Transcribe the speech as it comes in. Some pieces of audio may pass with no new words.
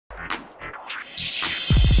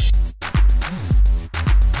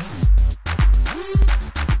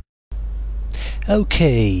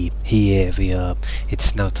Okay, here we are.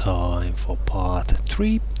 It's now time for part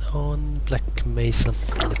 3 on Black Mesa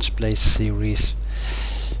Let's Play series.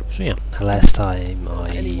 So yeah, last time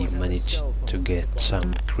I managed to get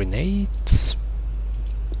some grenades,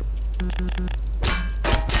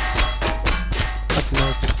 but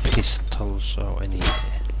no pistols or any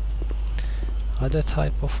other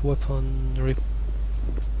type of weaponry.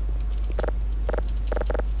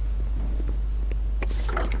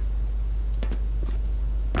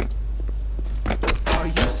 Are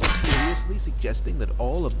you seriously suggesting that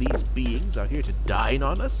all of these beings are here to dine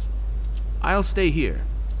on us? I'll stay here.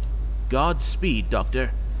 Godspeed,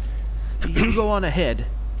 Doctor. You go on ahead.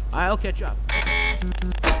 I'll catch up.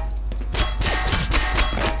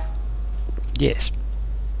 Yes.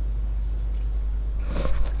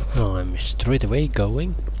 I'm straight away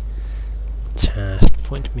going. Just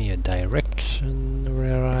point me a direction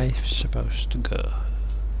where I'm supposed to go.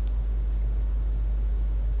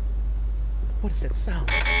 What is that sound?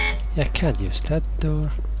 Yeah, I can't use that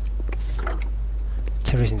door.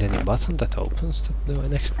 There isn't any button that opens that door,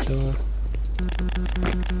 next door.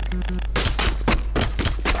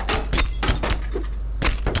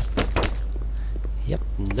 Yep,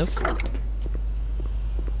 nope.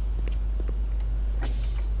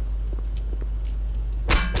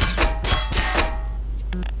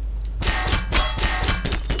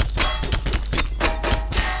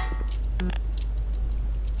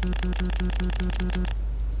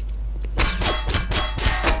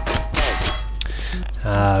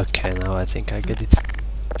 Okay, now I think I get it.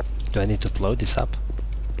 Do I need to blow this up?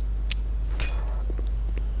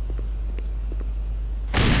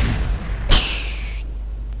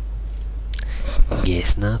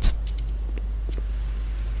 Guess not.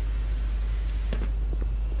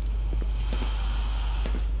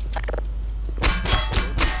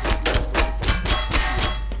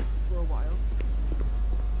 For a while.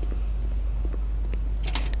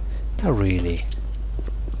 Not really.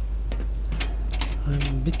 I'm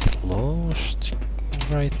a bit lost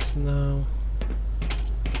right now.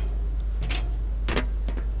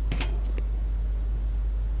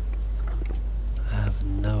 I have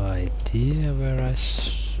no idea where I'm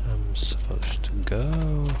supposed to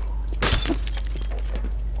go.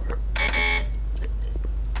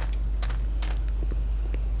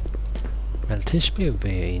 Well, this will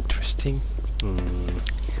be interesting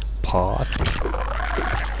part.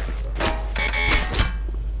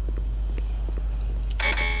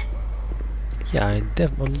 Yeah, I'm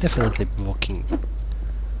definitely walking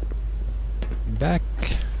back.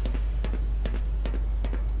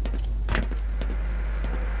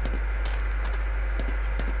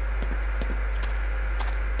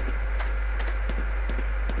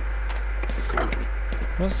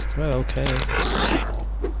 What? Well, okay.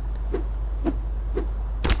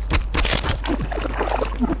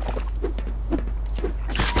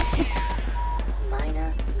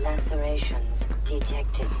 Minor lacerations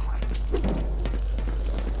detected.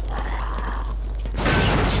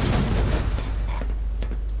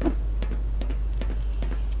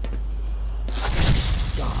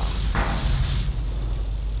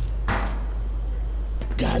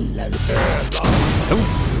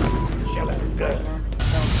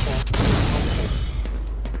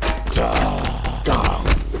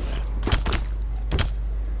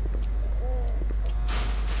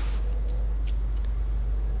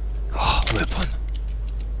 Oh, weapon.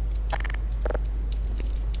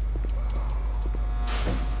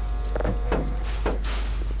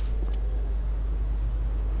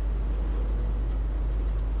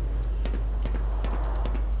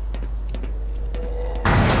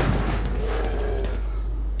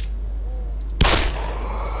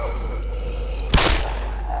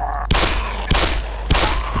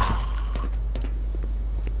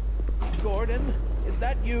 Gordon, is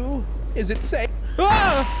that you? Is it safe?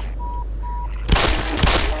 Ah!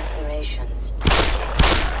 Lacerations.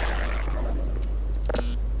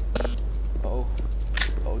 Oh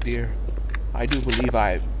dear. I do believe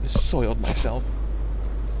I soiled myself.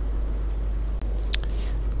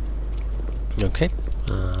 Okay,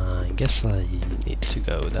 I guess I need to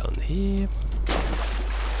go down here.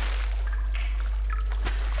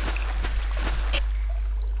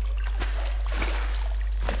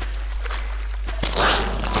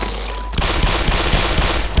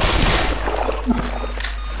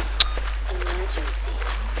 Emergency.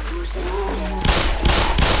 Using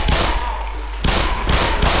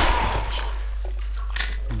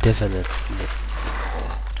Definitely.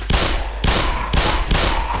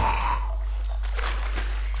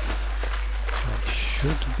 I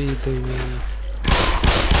should be doing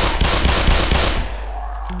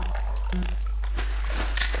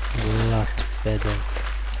a lot better.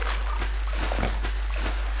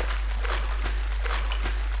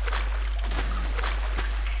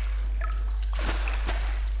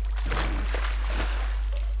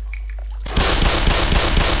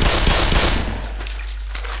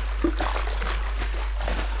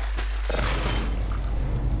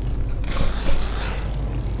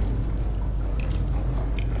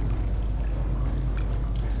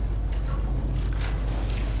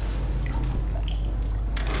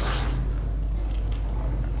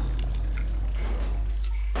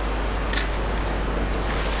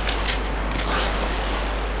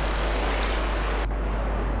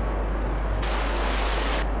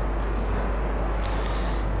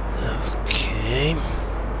 Okay.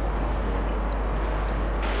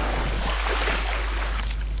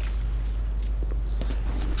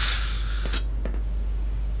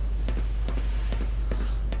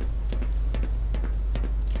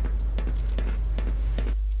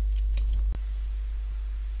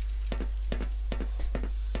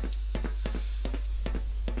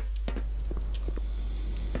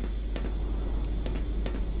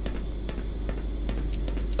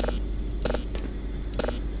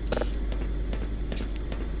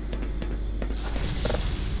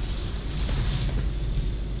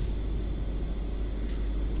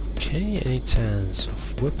 Okay, any chance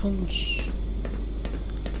of weapons?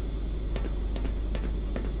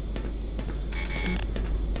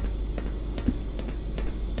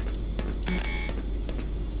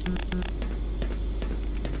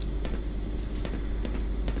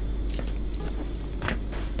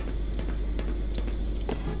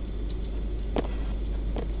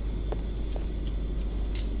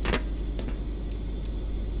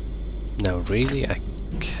 No, really, I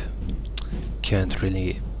can't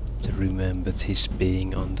really remember this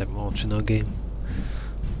being on the original game.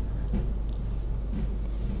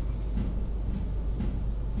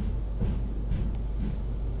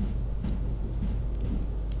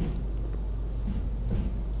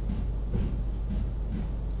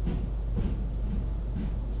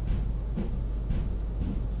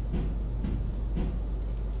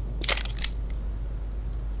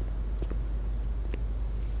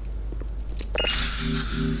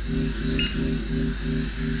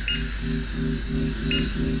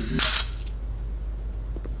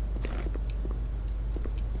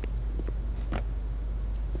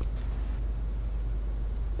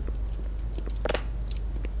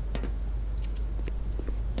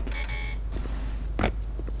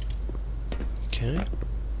 Okay.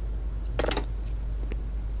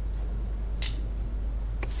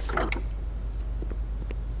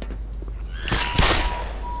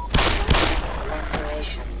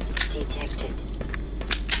 Lacerations detected.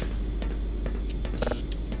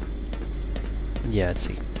 Yeah, I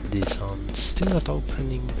think this one's still not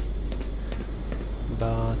opening,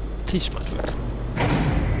 but this might work.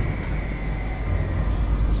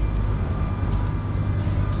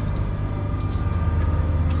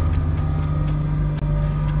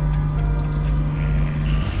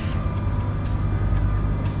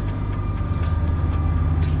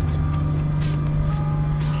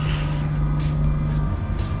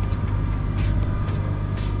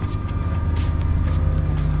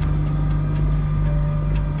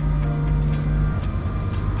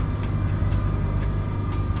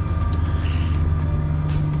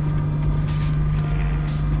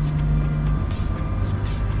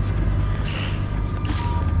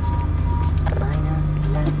 Minor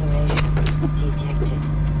laceration detected.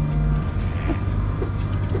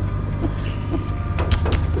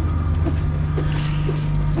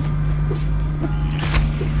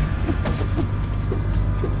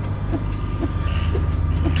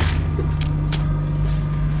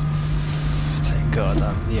 Thank God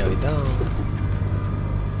I'm nearly down.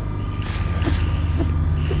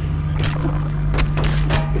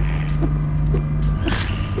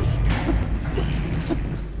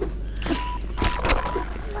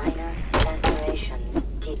 Minor lacerations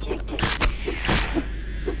detected.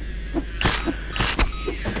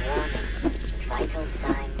 Warning. Vital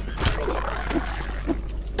signs critical.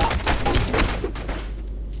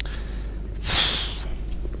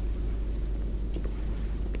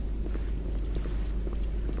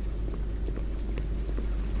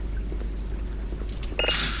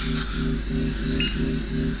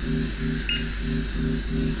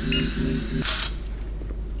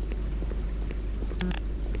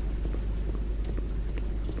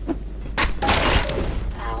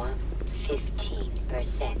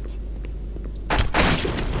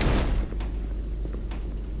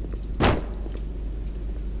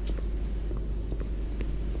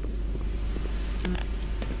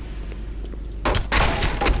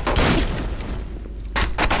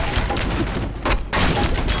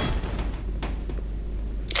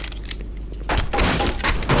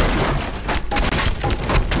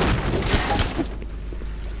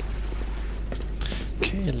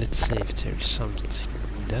 Okay, let's see if there is something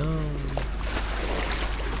down.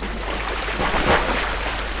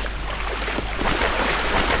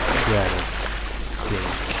 Yeah, I don't think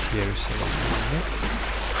here's anything here.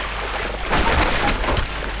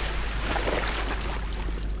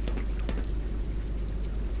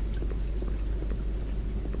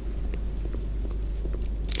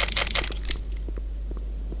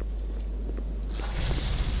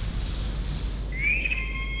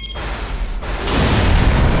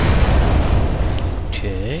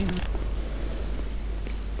 Okay.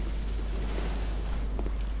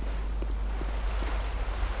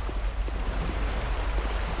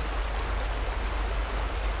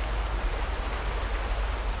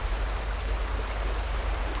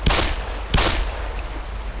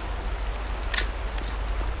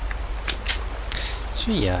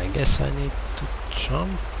 So yeah, I guess I need to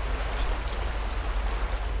jump.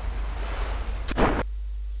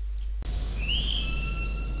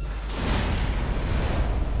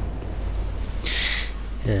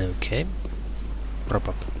 Okay,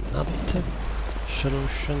 probably not the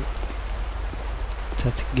solution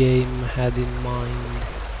that game had in mind.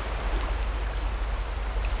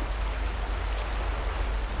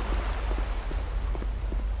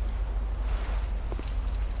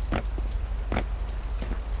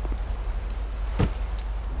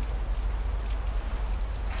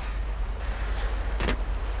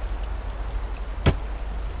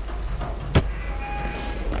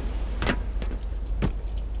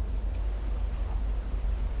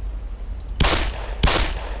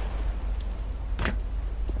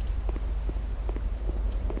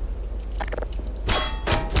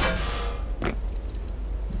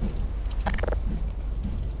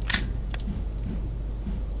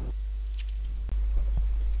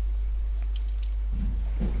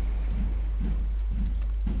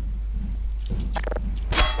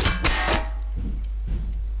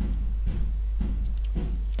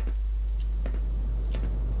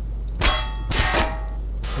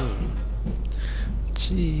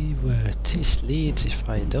 See where this leads if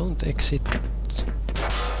I don't exit.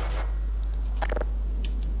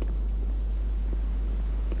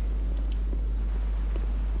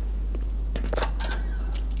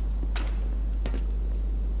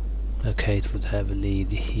 Okay, it would have a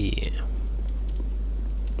lead here.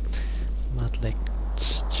 But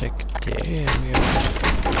let's check the area.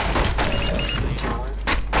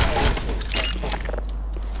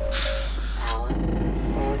 Power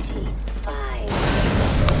 45.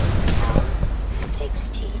 Power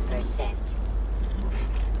 60%.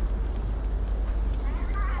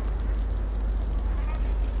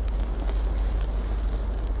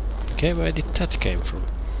 Okay, where did that came from?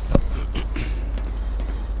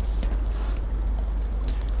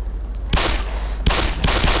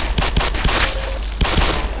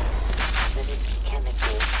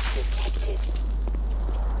 Chemical detected.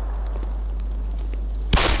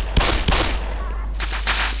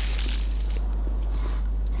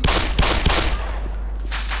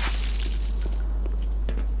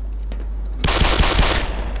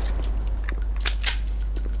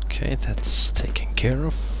 Okay, that's taken care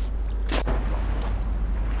of.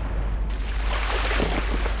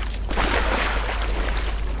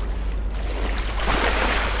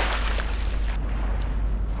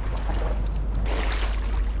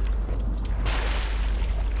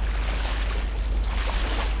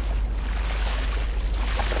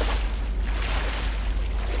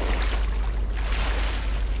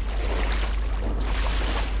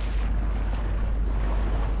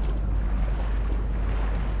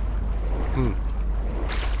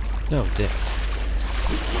 Oh dear.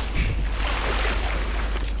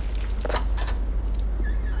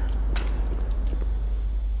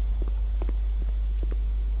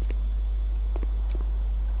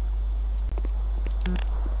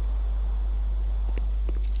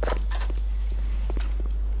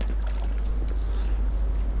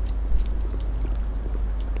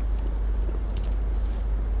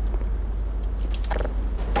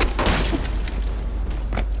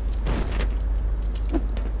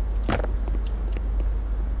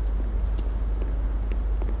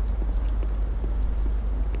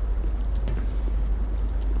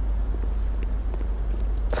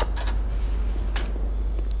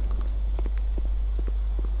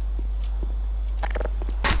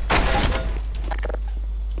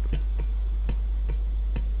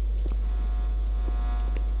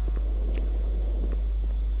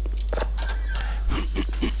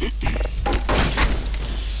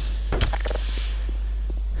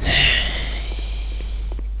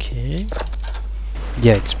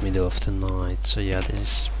 Yeah, it's middle of the night, so yeah, this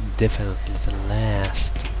is definitely the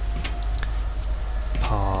last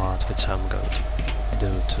part which I'm going to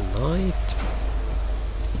do tonight,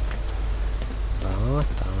 but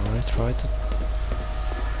I try to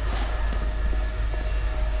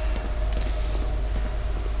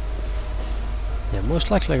most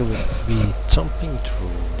likely I will be jumping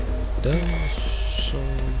through those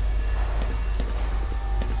soon.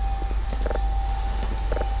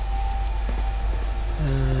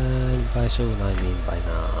 And by soon I mean by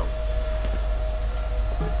now.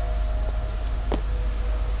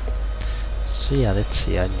 So yeah, let's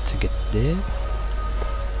see, I need to get there.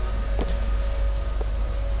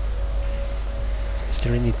 Is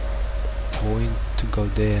there any point to go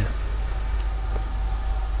there?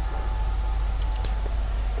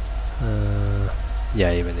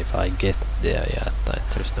 Yeah, even if I get there, yeah,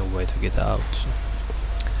 there's no way to get out. So.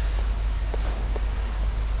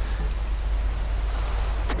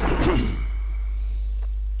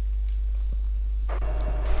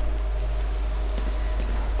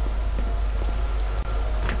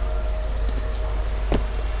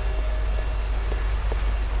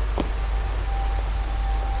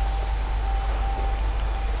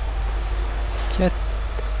 Can't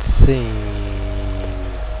think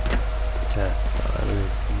that I will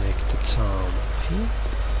make the jump here.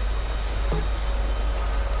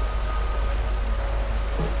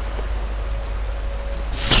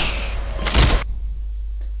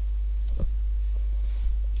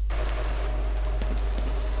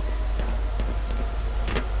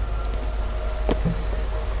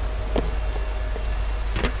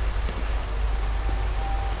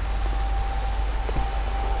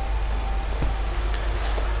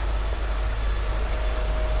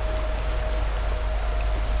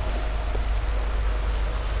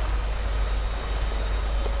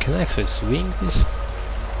 Can I actually swing this?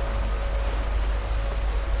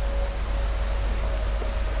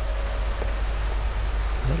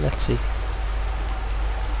 Well, let's see.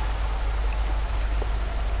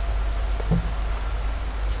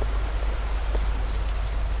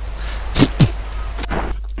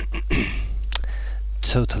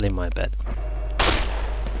 Totally my bad.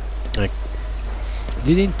 I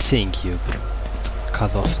didn't think you could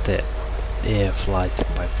cut off the air flight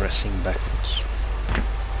by pressing backwards.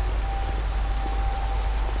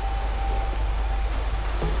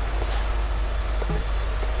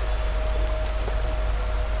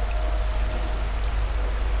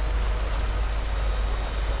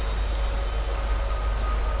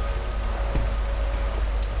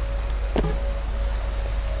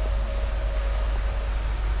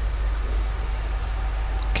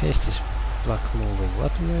 Is this black moving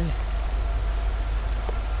what way?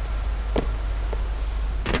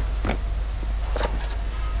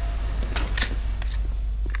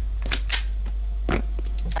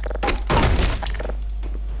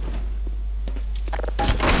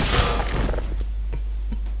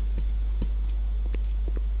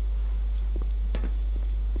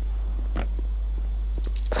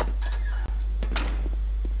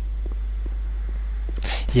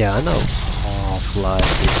 Yeah, I know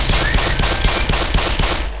Half-Life is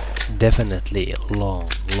definitely a long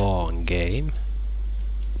game.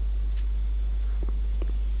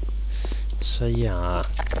 So yeah,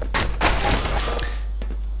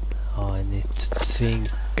 I need to think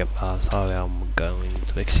about how I'm going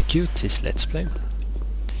to execute this Let's Play.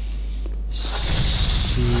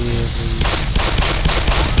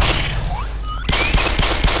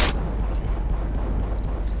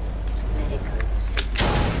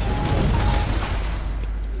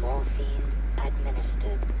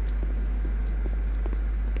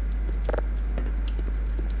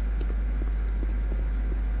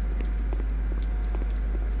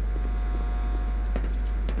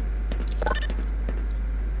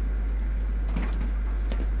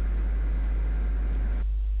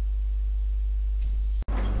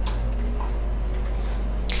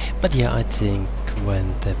 But yeah, I think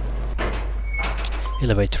when the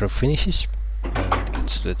elevator finishes and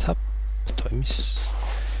gets to the top,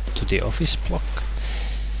 to the office block,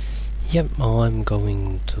 yeah, I'm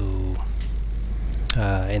going to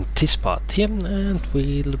end this part here, and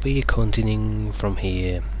we'll be continuing from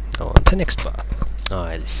here on the next part.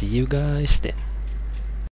 I'll see you guys then.